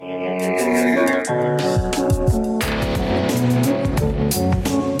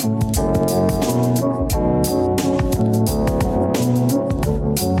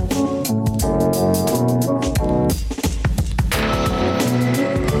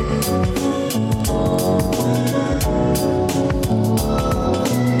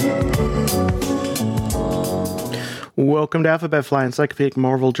Welcome to Alphabet Fly, Encyclopedic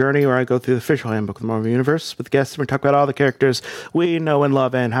Marvel Journey, where I go through the official handbook of the Marvel Universe with guests, and we talk about all the characters we know and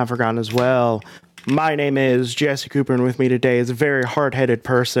love and have forgotten as well. My name is Jesse Cooper, and with me today is a very hard-headed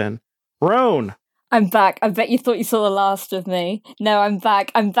person, Roan. I'm back. I bet you thought you saw the last of me. No, I'm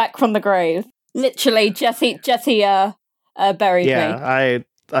back. I'm back from the grave. Literally, Jesse buried me. Yeah,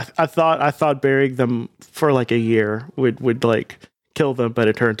 I thought burying them for like a year would like kill them, but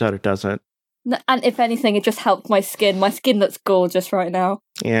it turns out it doesn't. No, and if anything, it just helped my skin. My skin looks gorgeous right now.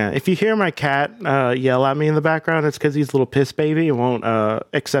 Yeah, if you hear my cat yell at me in the background, it's because he's a little piss baby and won't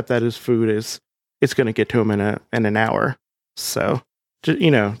accept that his food it's going to get to him in an hour. So,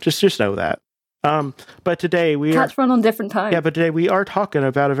 just know that. But today Cats run on different times. Yeah, but today we are talking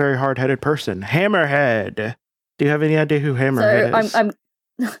about a very hard-headed person, Hammerhead. Do you have any idea who Hammerhead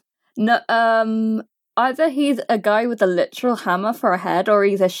is? No, either he's a guy with a literal hammer for a head, or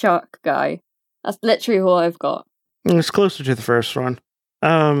he's a shark guy. That's literally all I've got. It's closer to the first one.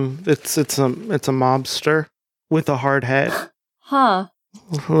 It's a mobster with a hard head. Huh.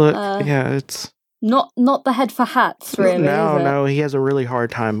 Look, it's not the head for hats, really. No, he has a really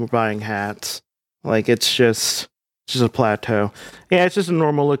hard time buying hats. Like it's just a plateau. Yeah, it's just a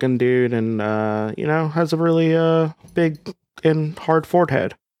normal looking dude, and has a really big and hard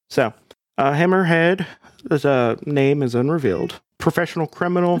forehead. So, Hammerhead, his name is unrevealed. Professional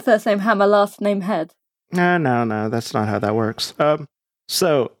criminal. First name Hammer, last name Head. No, that's not how that works. I'm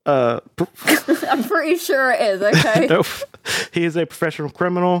pretty sure it is, okay? Nope. He is a professional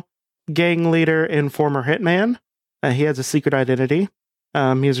criminal, gang leader, and former hitman. He has a secret identity.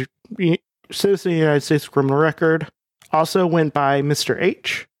 He's a citizen of the United States criminal record. Also went by Mr.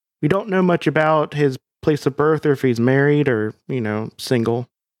 H. We don't know much about his place of birth or if he's married or, single.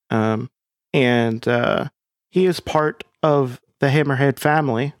 And he is part of the Hammerhead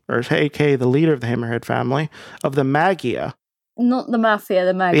family, or aka the leader of the Hammerhead family, of the Magia. Not the Mafia,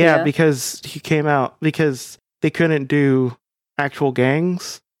 the Magia. Yeah, because he came out, because they couldn't do actual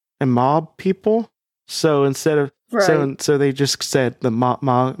gangs and mob people. So instead of, so they just said the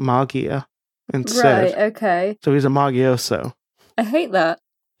Magia instead. Right, okay. So he's a Magioso. I hate that,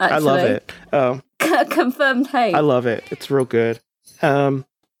 actually. I love it. Confirmed hate. I love it. It's real good. No.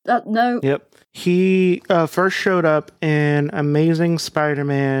 Yep. He first showed up in Amazing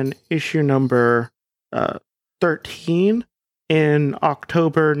Spider-Man issue number 13 in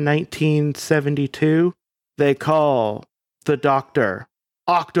October 1972. They call the Doctor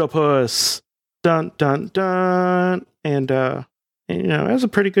Octopus. Dun dun dun. And it was a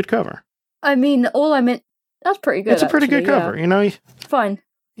pretty good cover. I mean, that's pretty good. It's a pretty good cover, Fine.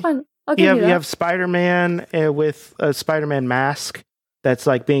 I'll give you that. You have Spider-Man with a Spider-Man mask that's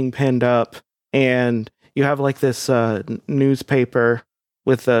like being pinned up, and you have like this newspaper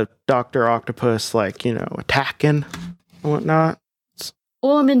with a Dr. Octopus attacking and whatnot.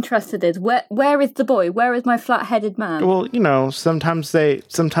 All I'm interested is where is the boy? Where is my flat-headed man? Well, sometimes they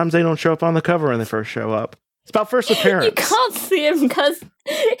don't show up on the cover when they first show up. It's about first appearance. You can't see him because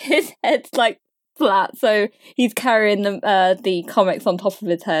his head's like flat, so he's carrying the comics on top of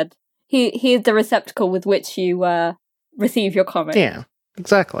his head. He is the receptacle with which you receive your comics. Yeah,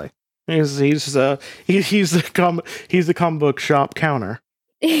 exactly. He's the comic book shop counter.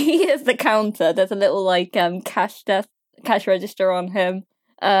 He is the counter. There's a little cash register on him.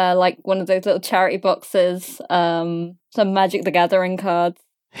 Like one of those little charity boxes. Some Magic the Gathering cards.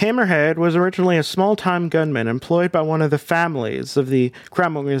 Hammerhead was originally a small-time gunman employed by one of the families of the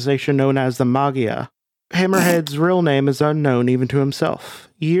crime organization known as the Magia. Hammerhead's real name is unknown even to himself.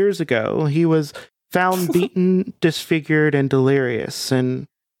 Years ago, he was found beaten, disfigured, and delirious, and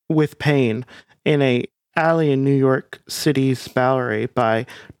with pain, in a alley in New York City's Bowery by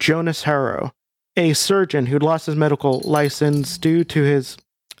Jonas Harrow, a surgeon who'd lost his medical license due to his...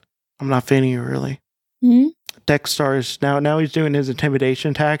 I'm not feigning you, really. Hmm? Dexter's now he's doing his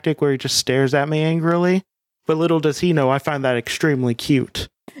intimidation tactic where he just stares at me angrily. But little does he know I find that extremely cute.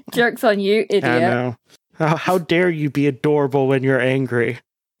 Joke's on you, idiot. I know. How dare you be adorable when you're angry?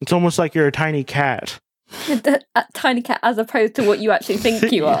 It's almost like you're a tiny cat. A tiny cat as opposed to what you actually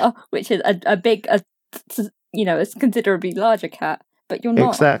think you are, which is a big, a considerably larger cat. But you're not.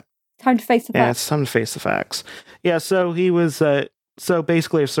 Exactly. Time to face the facts. Yeah, it's time to face the facts. Yeah, so he was... So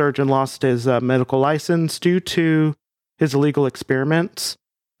basically, a surgeon lost his medical license due to his illegal experiments.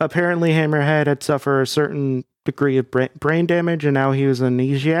 Apparently, Hammerhead had suffered a certain degree of brain damage, and now he was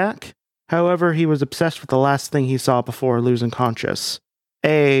amnesiac. However, he was obsessed with the last thing he saw before losing conscious.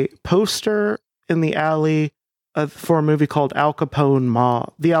 A poster in the alley for a movie called Al Capone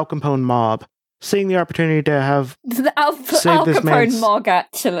Mob. The Al Capone Mob. Seeing the opportunity to have Al Capone mob,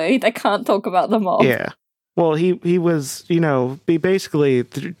 actually. They can't talk about the mob. Yeah. Well, he was, basically,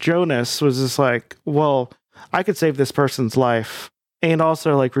 Jonas was just like, well, I could save this person's life and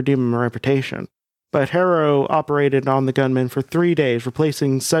also, like, redeem my reputation. But Harrow operated on the gunman for 3 days,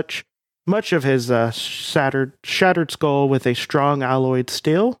 replacing such much of his shattered skull with a strong alloyed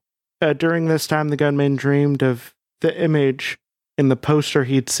steel. During this time, the gunman dreamed of the image in the poster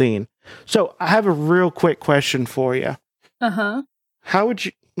he'd seen. So I have a real quick question for you. Uh-huh. How would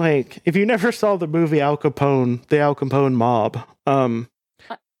you, if you never saw the movie the Al Capone Mob,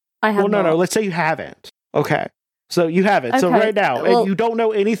 I have no, let's say you haven't. Okay. So you haven't. Okay. So right now, and you don't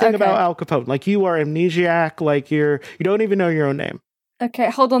know anything about Al Capone. Like, you are amnesiac, like you don't even know your own name.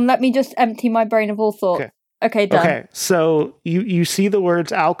 Okay, hold on, let me just empty my brain of all thoughts. Okay, done. Okay, so you see the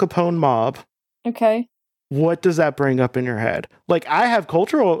words Al Capone Mob. Okay. What does that bring up in your head? Like, I have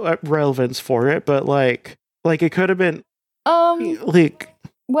cultural relevance for it, but like it could have been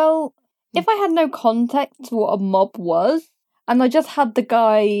well, if I had no context to what a mob was, and I just had the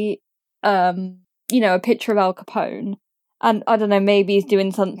guy, a picture of Al Capone, and I don't know, maybe he's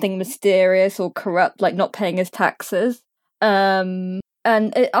doing something mysterious or corrupt, like not paying his taxes, and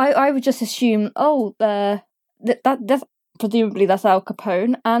I would just assume, that's presumably that's Al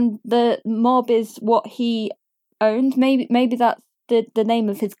Capone, and the mob is what he owned. Maybe that's the name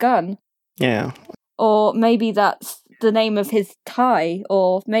of his gun. Yeah. Or maybe that's the name of his tie,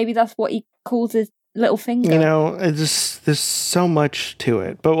 or maybe that's what he calls his little finger. There's so much to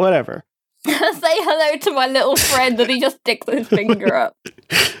it, but whatever. Say hello to my little friend, and he just sticks his finger up.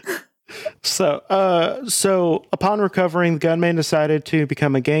 So upon recovering, the gunman decided to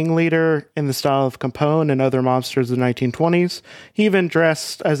become a gang leader in the style of Capone and other mobsters of the 1920s. He even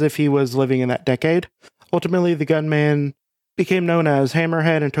dressed as if he was living in that decade. Ultimately, the gunman became known as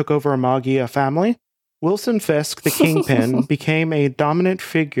Hammerhead and took over a Maggia family. Wilson Fisk, the kingpin, became a dominant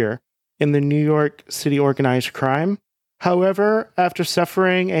figure in the New York City organized crime. However, after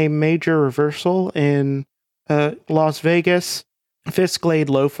suffering a major reversal in Las Vegas, Fisk laid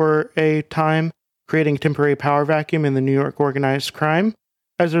low for a time, creating a temporary power vacuum in the New York organized crime.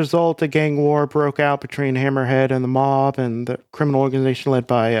 As a result, a gang war broke out between Hammerhead and the mob and the criminal organization led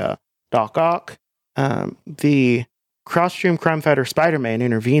by Doc Ock. The costume crime fighter Spider-Man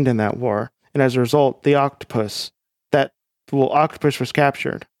intervened in that war, and as a result, the Octopus was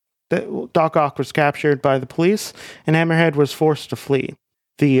captured. Doc Ock was captured by the police, and Hammerhead was forced to flee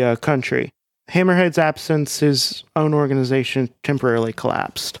the country. Hammerhead's absence, his own organization temporarily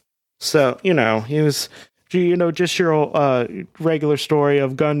collapsed. So, he was, just your regular story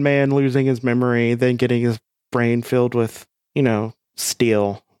of gunman losing his memory, then getting his brain filled with,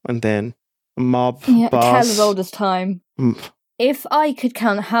 steel, and then a mob boss. Tale as old as time. If I could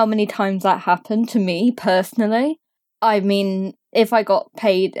count how many times that happened to me personally, I mean, if I got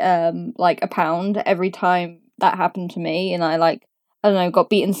paid £1 every time that happened to me, and I got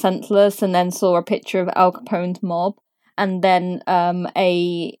beaten senseless, and then saw a picture of Al Capone's mob, and then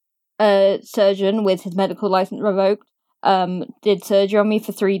a surgeon with his medical license revoked did surgery on me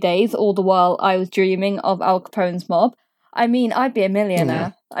for 3 days, all the while I was dreaming of Al Capone's mob. I mean, I'd be a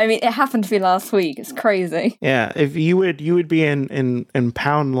millionaire. Yeah. I mean, it happened to me last week. It's crazy. Yeah, if you would be in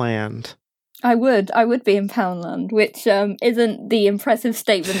Poundland. I would be in Poundland, which isn't the impressive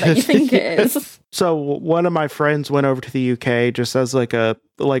statement that you think it is. So one of my friends went over to the UK just as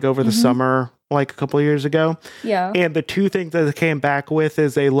over the summer, a couple of years ago. Yeah. And the two things that they came back with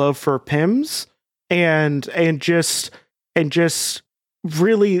is a love for Pims and just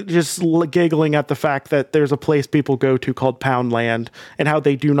really just giggling at the fact that there's a place people go to called Poundland and how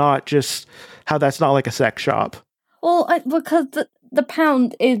that's not like a sex shop. Well, because the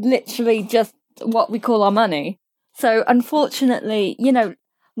pound is literally just what we call our money. So unfortunately,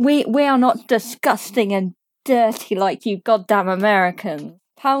 we are not disgusting and dirty like you goddamn Americans.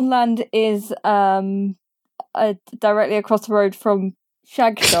 Poundland is directly across the road from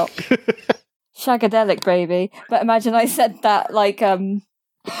Shag Shop. Shagadelic, baby. But imagine I said that like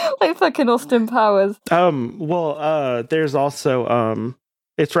fucking Austin Powers. There's also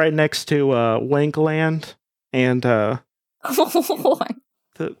it's right next to Wankland. And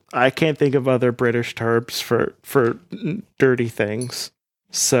I can't think of other British terms for dirty things.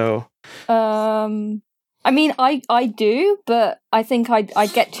 So, I mean, I do, but I think I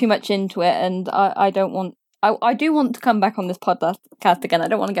get too much into it, and I don't want I do want to come back on this podcast again. I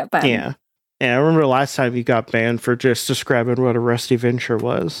don't want to get banned. Yeah. Yeah, I remember last time you got banned for just describing what a rusty venture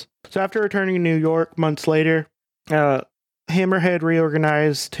was. So after returning to New York months later, Hammerhead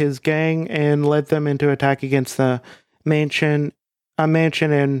reorganized his gang and led them into attack against a mansion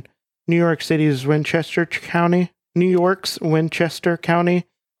in New York City's Winchester County. The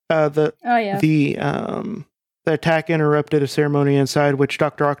attack interrupted a ceremony inside which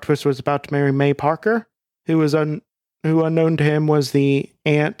Dr. Octopus was about to marry May Parker, who unknown to him was the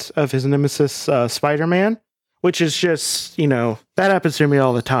aunt of his nemesis, Spider-Man, which is just, that happens to me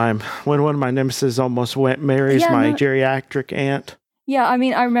all the time when one of my nemesis almost marries my geriatric aunt. Yeah, I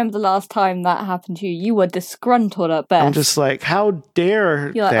mean, I remember the last time that happened to you. You were disgruntled at best. I'm just like, how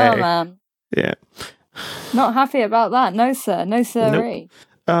dare You're like, they? oh man. Yeah. Not happy about that. No, sir. No, sirree.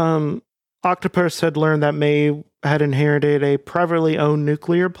 Nope. Octopus had learned that May had inherited a privately owned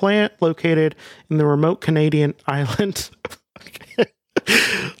nuclear plant located in the remote Canadian island.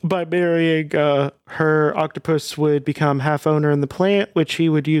 By marrying her, Octopus would become half owner in the plant, which he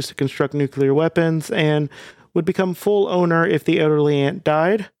would use to construct nuclear weapons, and would become full owner if the elderly aunt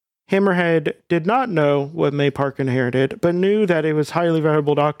died. Hammerhead did not know what May Parker inherited, but knew that it was highly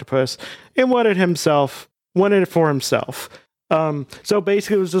valuable to Octopus and wanted it for himself. So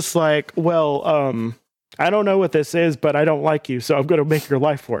basically it was just like, well, I don't know what this is, but I don't like you, so I'm going to make your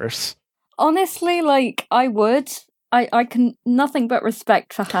life worse. Honestly, like, I would. I can nothing but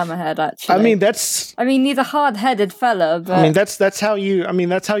respect for Hammerhead, actually. I mean, he's a hard-headed fella, but I mean, that's how you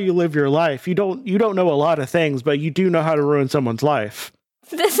live your life. You don't know a lot of things, but you do know how to ruin someone's life.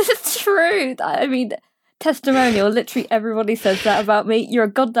 This is true. I mean, testimonial, literally everybody says that about me. You're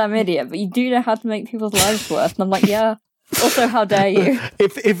a goddamn idiot, but you do know how to make people's lives worse. And I'm like, yeah. Also, how dare you?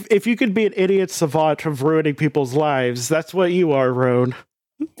 If you could be an idiot savant of ruining people's lives, that's what you are, Roan.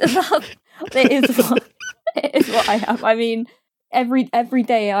 It is what I am. I mean, every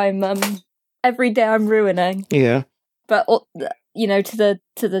day I'm ruining. Yeah. But to the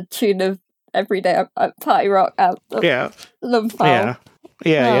tune of every day I party rock out. Yeah. Yeah.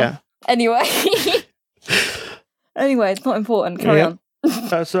 Yeah. Anyway, it's not important. Carry on.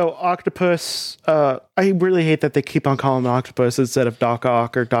 So Octopus, I really hate that they keep on calling him Octopus instead of Doc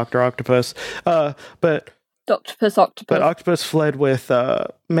Ock or Dr. Octopus. But Octopus fled with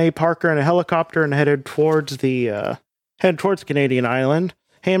May Parker in a helicopter and headed towards Canadian island.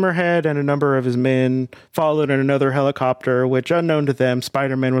 Hammerhead and a number of his men followed in another helicopter, which, unknown to them,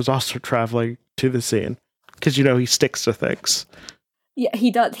 Spider-Man was also traveling to the scene. Because, he sticks to things. Yeah,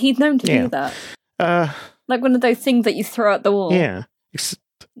 he does. He's known to do that. Like one of those things that you throw at the wall. Yeah.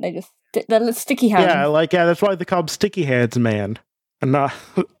 They're sticky hands. Yeah, that's why they call them sticky hands, man. And not...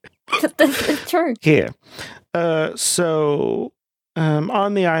 It's true. Yeah. So,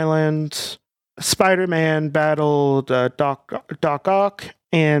 on the island, Spider-Man battled Doc Ock,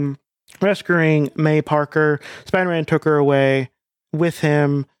 and rescuing May Parker, Spider-Man took her away with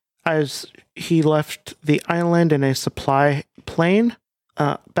him as he left the island in a supply plane.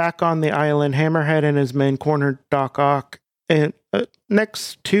 Back on the island, Hammerhead and his men cornered Doc Ock and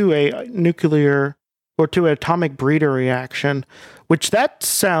next to a nuclear or to an atomic breeder reaction, which that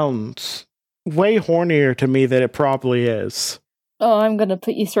sounds way hornier to me than it probably is. Oh, I'm gonna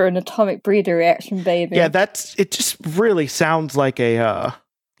put you through an atomic breeder reaction, baby. Yeah, it just really sounds like a,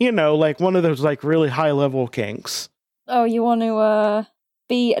 like one of those like really high level kinks. Oh, you want to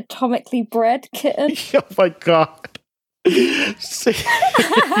be atomically bred, kitten? Oh my god. If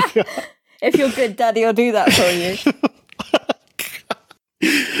you're good, Daddy will do that for you.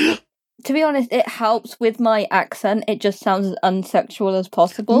 To be honest, it helps with my accent. It just sounds as unsexual as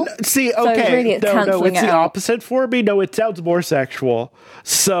possible. See, okay, so really it's the opposite for me. No, it sounds more sexual.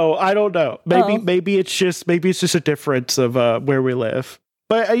 So I don't know. Maybe it's just a difference of where we live.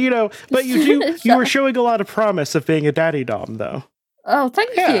 But you were showing a lot of promise of being a daddy dom, though. Oh,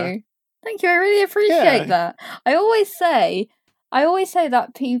 thank you. Thank you. I really appreciate that. I always say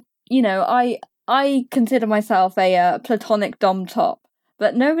that people, I consider myself a platonic dom top.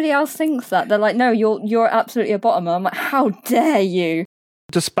 But nobody else thinks that. They're like, no, you're absolutely a bottomer. I'm like, how dare you?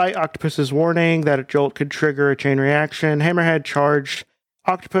 Despite Octopus's warning that a jolt could trigger a chain reaction, Hammerhead charged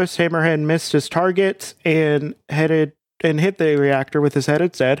Octopus. Hammerhead missed his target and hit the reactor with his head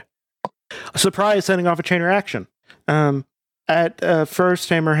instead. A surprise, setting off a chain reaction. At first,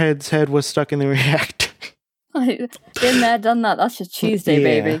 Hammerhead's head was stuck in the reactor. Been there, done that. That's just Tuesday,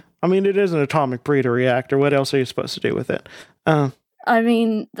 baby. I mean, it is an atomic breeder reactor. What else are you supposed to do with it? I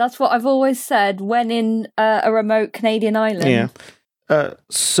mean, that's what I've always said when in a remote Canadian island. Yeah.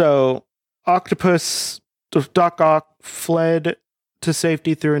 So, Doc Ock fled to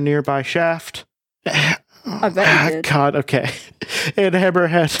safety through a nearby shaft. I bet he did. God, okay. And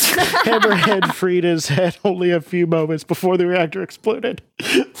Hammerhead freed his head only a few moments before the reactor exploded.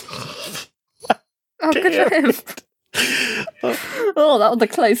 Oh, good for him. Oh, that was a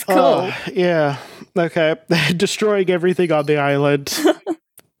close call. Yeah. Okay. Destroying everything on the island.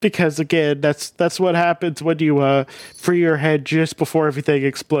 Because again, that's what happens when you free your head just before everything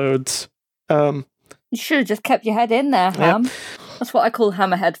explodes. You should have just kept your head in there, Ham. Yep. That's what I call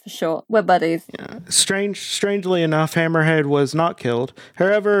Hammerhead for short. We're buddies. Yeah. Strangely enough, Hammerhead was not killed.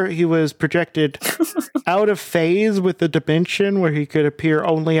 However, he was projected out of phase with the dimension where he could appear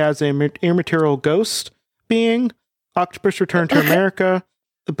only as an immaterial ghost being. Octopus returned to America,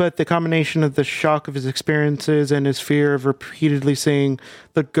 but the combination of the shock of his experiences and his fear of repeatedly seeing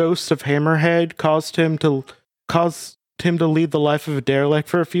the ghost of Hammerhead caused him to lead the life of a derelict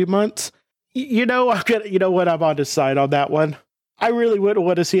for a few months. You know what? I'm on his side on that one. I really wouldn't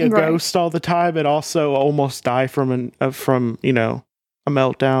want to see a ghost all the time and also almost die from a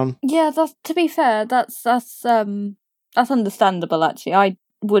meltdown. Yeah, to be fair, that's understandable. Actually, I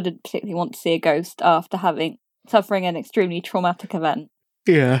wouldn't particularly want to see a ghost after suffering an extremely traumatic event.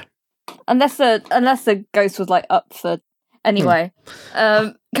 Yeah, unless the ghost was like up for anyway.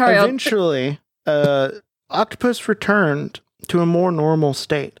 Carry on. Eventually, Octopus returned to a more normal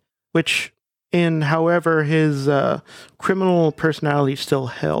state, which. However, his criminal personality still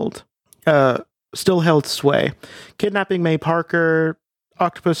held sway. Kidnapping May Parker,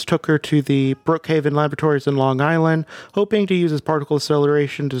 Octopus took her to the Brookhaven Laboratories in Long Island, hoping to use his particle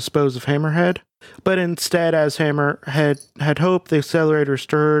acceleration to dispose of Hammerhead. But instead, as Hammerhead had hoped, the accelerator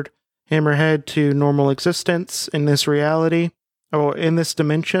restored Hammerhead to normal existence in this reality, or in this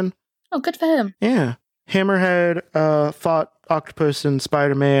dimension. Oh, good for him. Yeah. Hammerhead fought Octopus and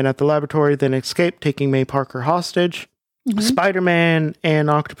Spider-Man at the laboratory, then escaped, taking May Parker hostage. Mm-hmm. Spider-Man and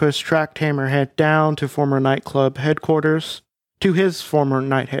Octopus tracked Hammerhead down to his former nightclub headquarters, and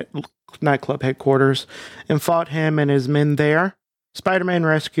fought him and his men there. Spider-Man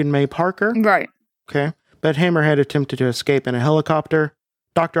rescued May Parker. Right. Okay. But Hammerhead attempted to escape in a helicopter.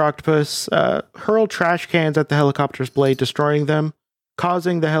 Dr. Octopus hurled trash cans at the helicopter's blade, destroying them,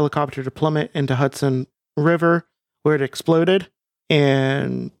 causing the helicopter to plummet into Hudson River, where it exploded,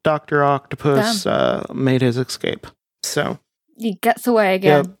 and Dr. Octopus made his escape. So he gets away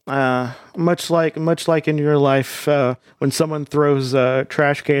again. Yep. Much like in your life, when someone throws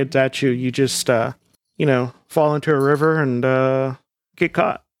trash cans at you, you just fall into a river and get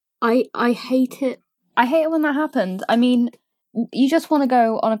caught. I hate it. I hate it when that happens. I mean, you just want to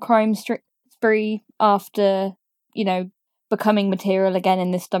go on a crime spree after becoming material again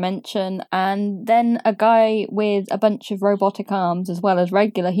in this dimension, and then a guy with a bunch of robotic arms as well as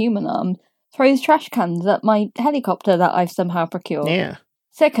regular human arms throws trash cans at my helicopter that I've somehow procured. Yeah.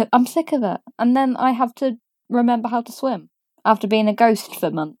 I'm sick of it. And then I have to remember how to swim after being a ghost for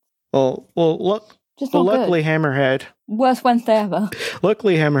months. Luckily Hammerhead. Worst Wednesday ever.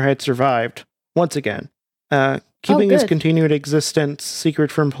 Luckily Hammerhead survived. Once again. Keeping his continued existence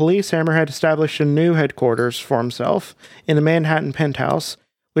secret from police, Hammerhead established a new headquarters for himself in the Manhattan penthouse,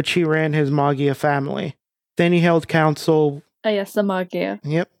 which he ran his Magia family. Then he held council... Oh yes, the Magia.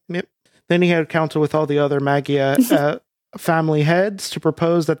 Yep. Then he had council with all the other Magia family heads to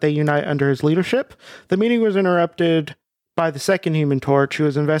propose that they unite under his leadership. The meeting was interrupted by the second Human Torch, who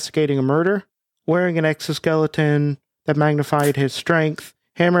was investigating a murder. Wearing an exoskeleton that magnified his strength,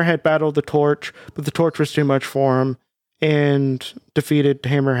 Hammerhead battled the Torch, but the Torch was too much for him and defeated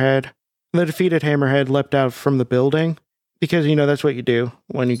Hammerhead. The defeated Hammerhead leapt out from the building because, that's what you do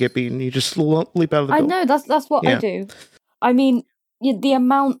when you get beaten. You just leap out of the building. I know, that's what I do. I mean, the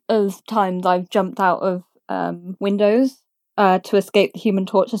amount of times I've jumped out of windows to escape the Human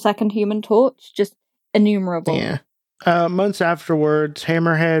Torch, the second Human Torch, just innumerable. Yeah. Months afterwards,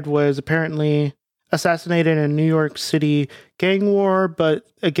 Hammerhead was apparently assassinated in a New York City gang war, but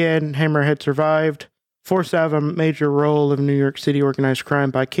again, Hammerhead survived, forced out of a major role of New York City organized crime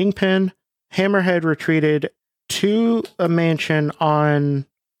by Kingpin. Hammerhead retreated to a mansion on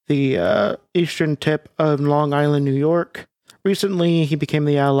the eastern tip of Long Island, New York. Recently, he became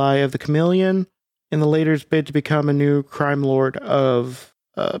the ally of the Chameleon in the later's bid to become a new crime lord of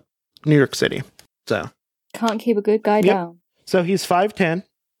New York City. So can't keep a good guy down. So he's 5'10",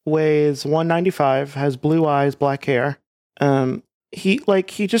 weighs 195, has blue eyes, black hair. He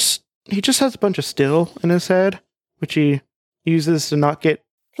just has a bunch of steel in his head, which he uses to not get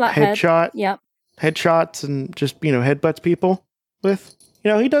headshots and just headbutts people with.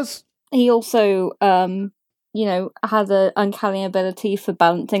 He does. He also has an uncanny ability for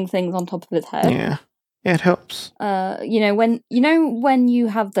balancing things on top of his head. Yeah, it helps. When you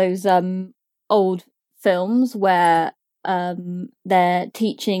have those old films where they're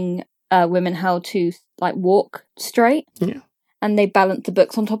teaching women how to like walk straight. Yeah. And they balance the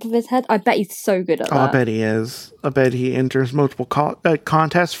books on top of his head. I bet he's so good at that. I bet he is. I bet he enters multiple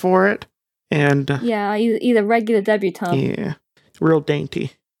contests for it. And yeah, he's a regular debutante. Yeah, real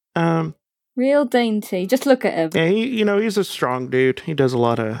dainty. Real dainty. Just look at him. Yeah, he's a strong dude. He does a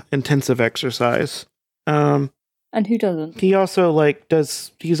lot of intensive exercise. And who doesn't? He also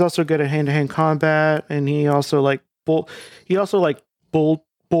he's also good at hand-to-hand combat, and he also bull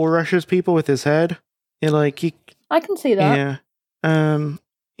rushes people with his head. And I can see that. Yeah. And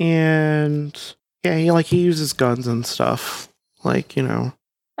yeah, he uses guns and stuff. I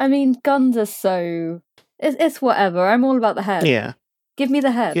mean, guns are so it's whatever. I'm all about the head. Yeah. Give me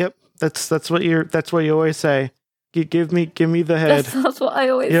the head. Yep. That's what you always say. Give me the head. That's what I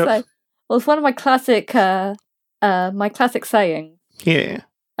always say. Well, it's one of my classic sayings. Yeah.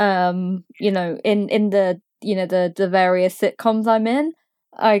 In the various sitcoms I'm in,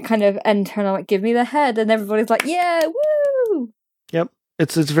 I kind of enter and I'm like, give me the head, and everybody's like, yeah, woo! Yep.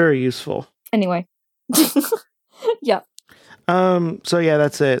 It's very useful. Anyway. Yeah. So yeah,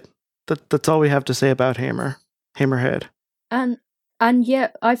 that's it. That's all we have to say about Hammerhead. And yeah,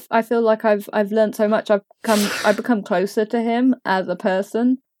 I feel like I've learned so much. I've become closer to him as a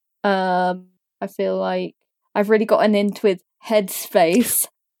person. I feel like I've really gotten into his headspace.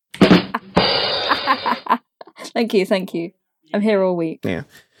 Thank you. I'm here all week. Yeah.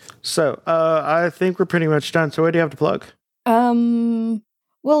 So, I think we're pretty much done. So what do you have to plug?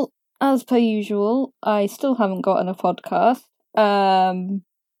 Well, as per usual, I still haven't gotten a podcast.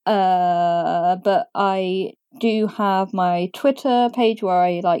 But I do have my Twitter page where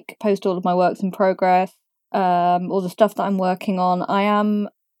I post all of my works in progress, all the stuff that I'm working on. I am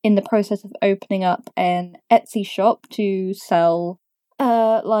in the process of opening up an Etsy shop to sell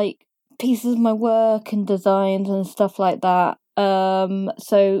pieces of my work and designs and stuff like that.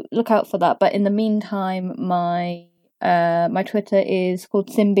 So look out for that. But in the meantime, my Twitter is called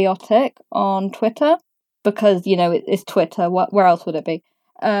Symbiotic on Twitter because it's Twitter. Where else would it be?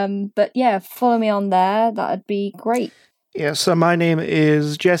 But yeah, follow me on there. That'd be great. Yeah, so my name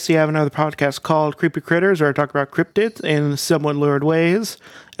is Jesse. I have another podcast called Creepy Critters where I talk about cryptids in somewhat lurid ways.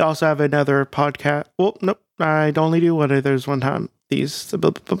 I also have another podcast. Well, nope, I only do one. There's one time these.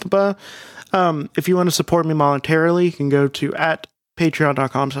 If you want to support me monetarily, you can go to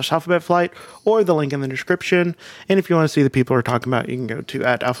patreon.com/alphabetflight or the link in the description. And if you want to see the people we're talking about, you can go to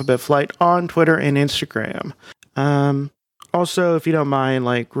 @alphabetflight on Twitter and Instagram. Also, if you don't mind,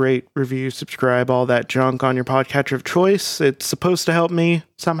 rate, review, subscribe, all that junk on your podcatcher of choice. It's supposed to help me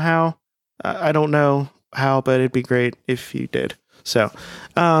somehow. I don't know how, but it'd be great if you did. So,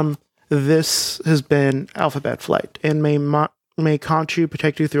 this has been Alphabet Flight, and may Khonshu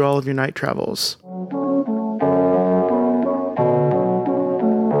protect you through all of your night travels.